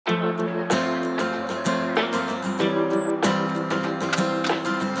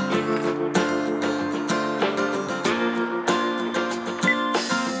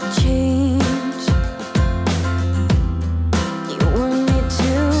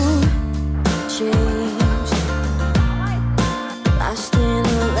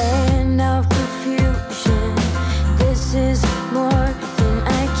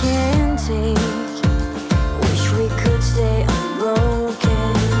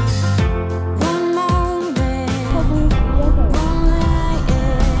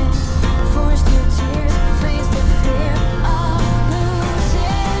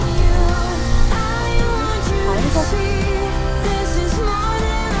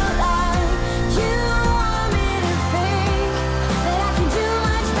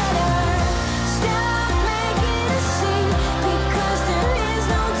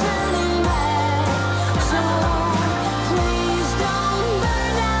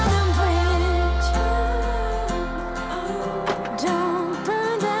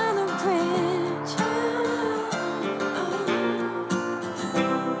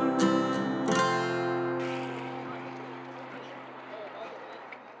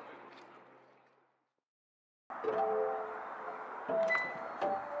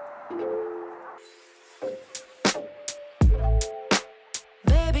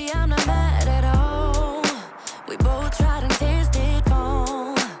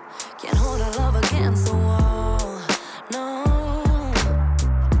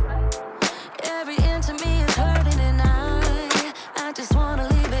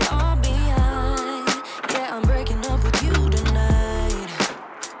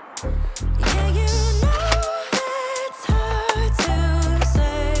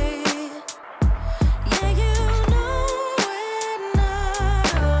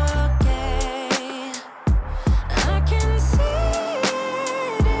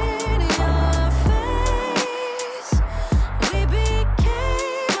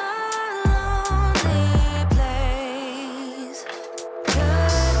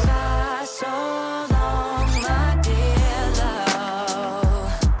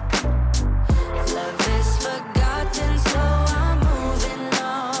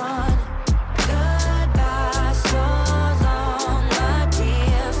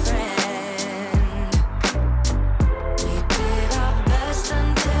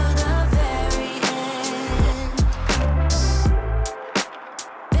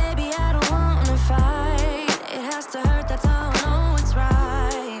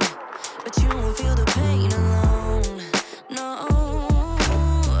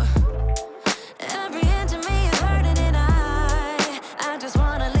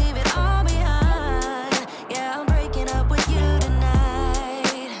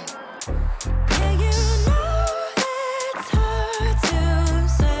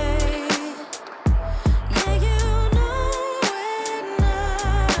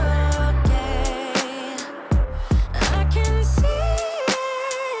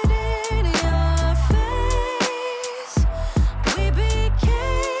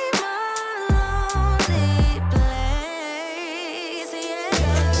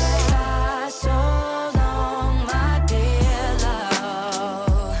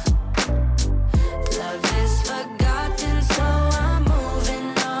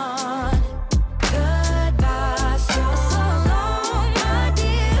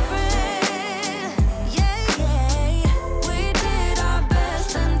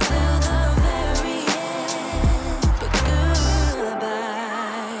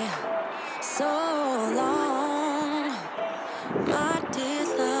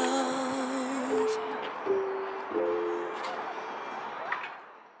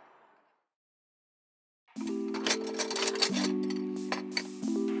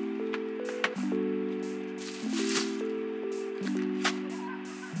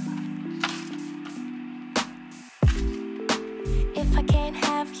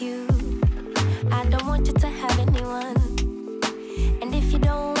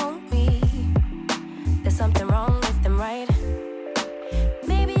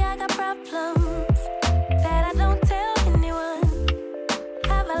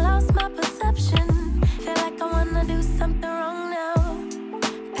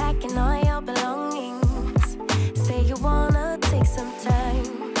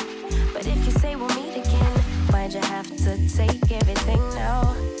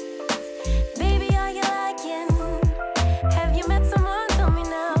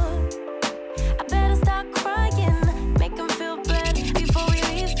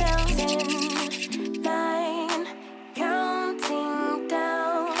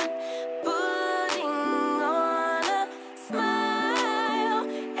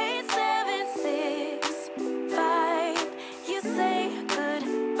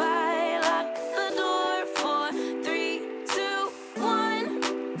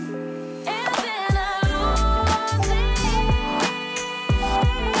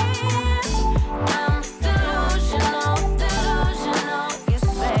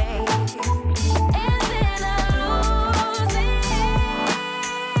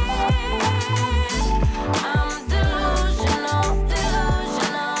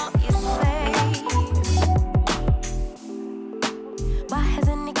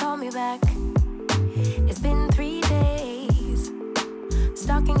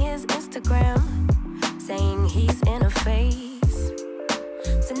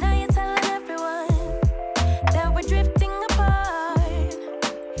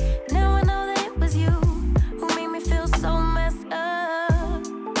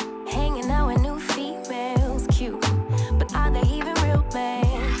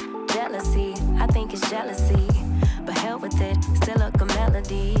with it, still like a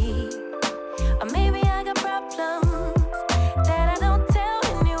melody. Or maybe I got problems that I don't tell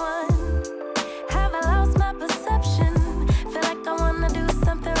anyone. Have I lost my perception? Feel like I wanna do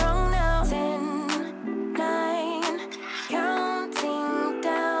something wrong now. 10, 9, counting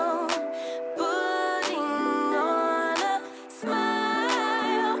down, putting on a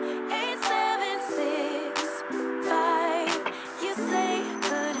smile. 8, 7, 6, 5. You say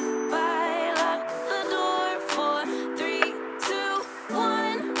goodbye, lock the door for 3, 2,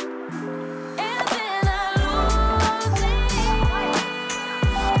 1. And then I lose it.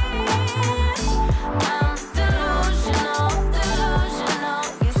 I'm delusional, delusional,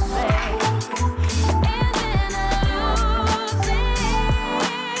 you say. And then I lose it.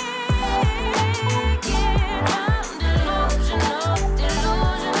 Yeah, I'm delusional,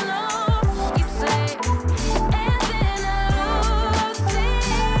 delusional, you say. And then I lose it.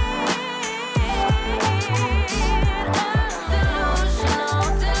 I'm delusional,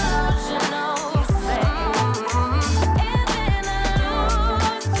 delusional, you say. And then I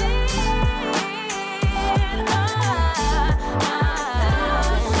lose it.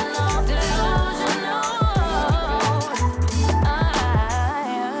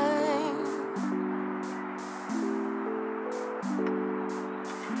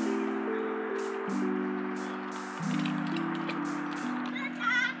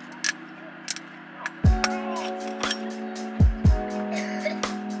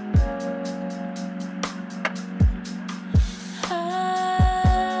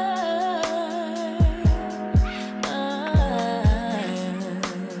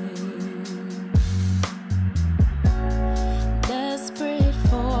 I'm desperate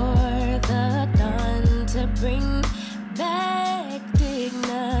for the dawn to bring back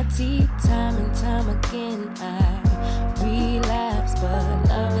dignity. Time and time again I relapse, but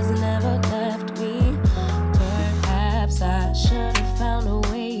love has never left me. Perhaps I should have found a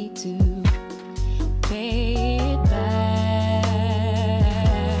way to pay it back.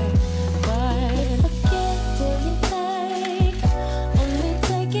 But if I get what you take, only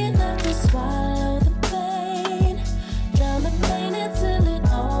take enough to swallow the pain. Drown the pain until it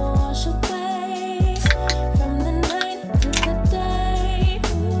all wash away. From the night to the day,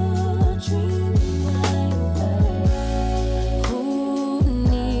 ooh, dreaming right away. Who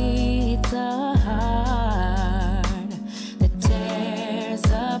needs a heart that tears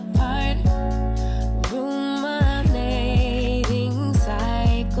apart? Ruminating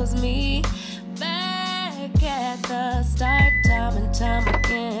cycles me back at the start. Time and time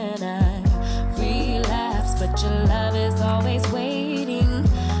again I relapse, but your love is always waiting.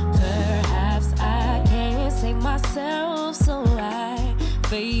 Perhaps I can't save myself, so I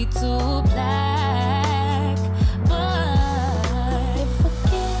fade to black. But if I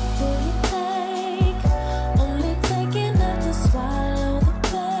get what you take, only take enough to swallow the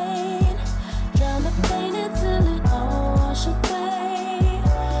pain. Drown the pain until it all wash away.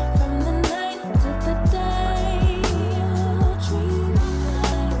 From the night to the day, you dream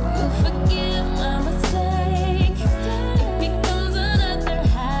right. You forgive my mistake. It becomes another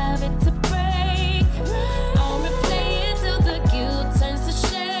habit to break. I'll replay it till the guilt turns to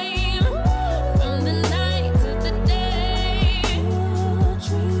shame. From the night to the day, you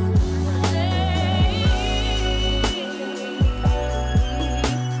dream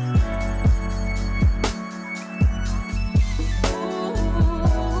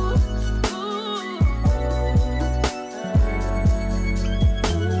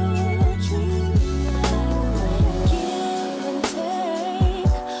Give and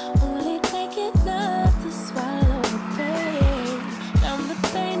take, only take enough to swallow the pain. Down the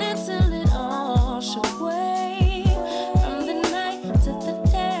pain until it all wash away. From the night to the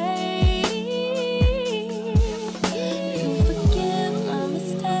day, you forgive my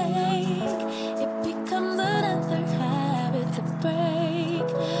mistake. It becomes another habit to break.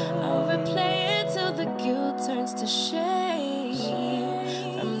 I'll replay it till the guilt turns to shame.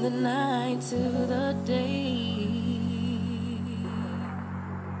 From the night to the day.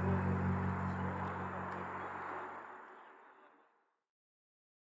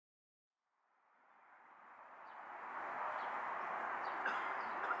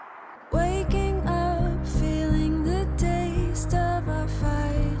 Waking up, feeling the taste of our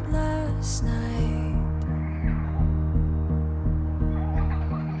fight last night.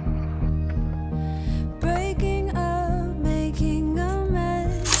 Breaking up, making a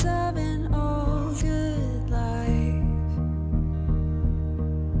mess of an old good life.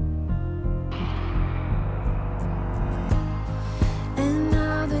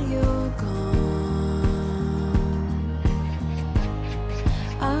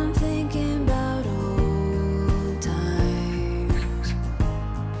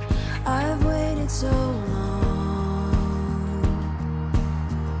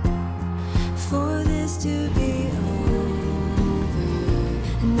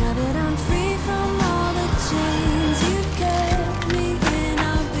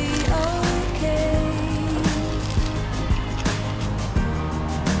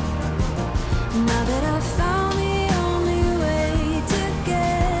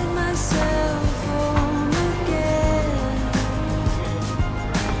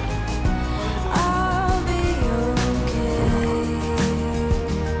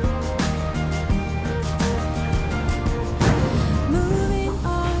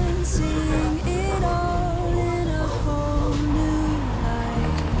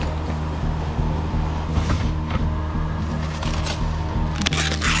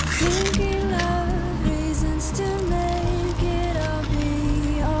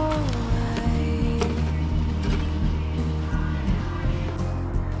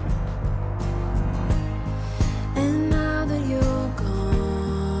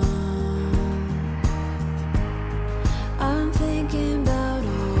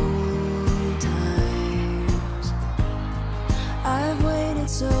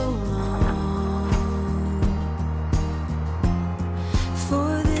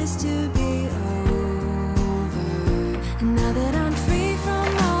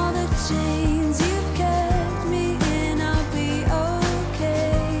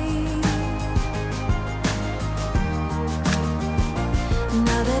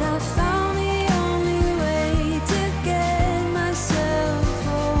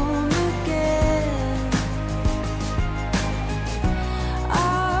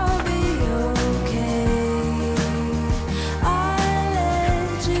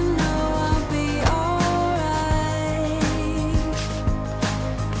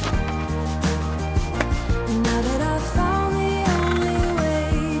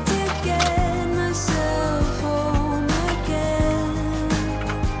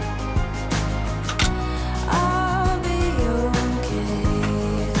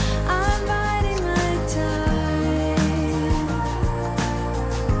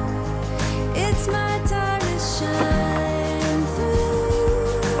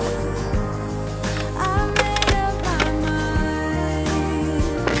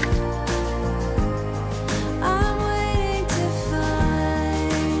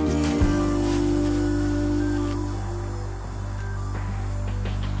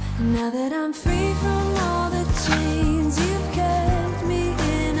 Now that I'm free from all the chains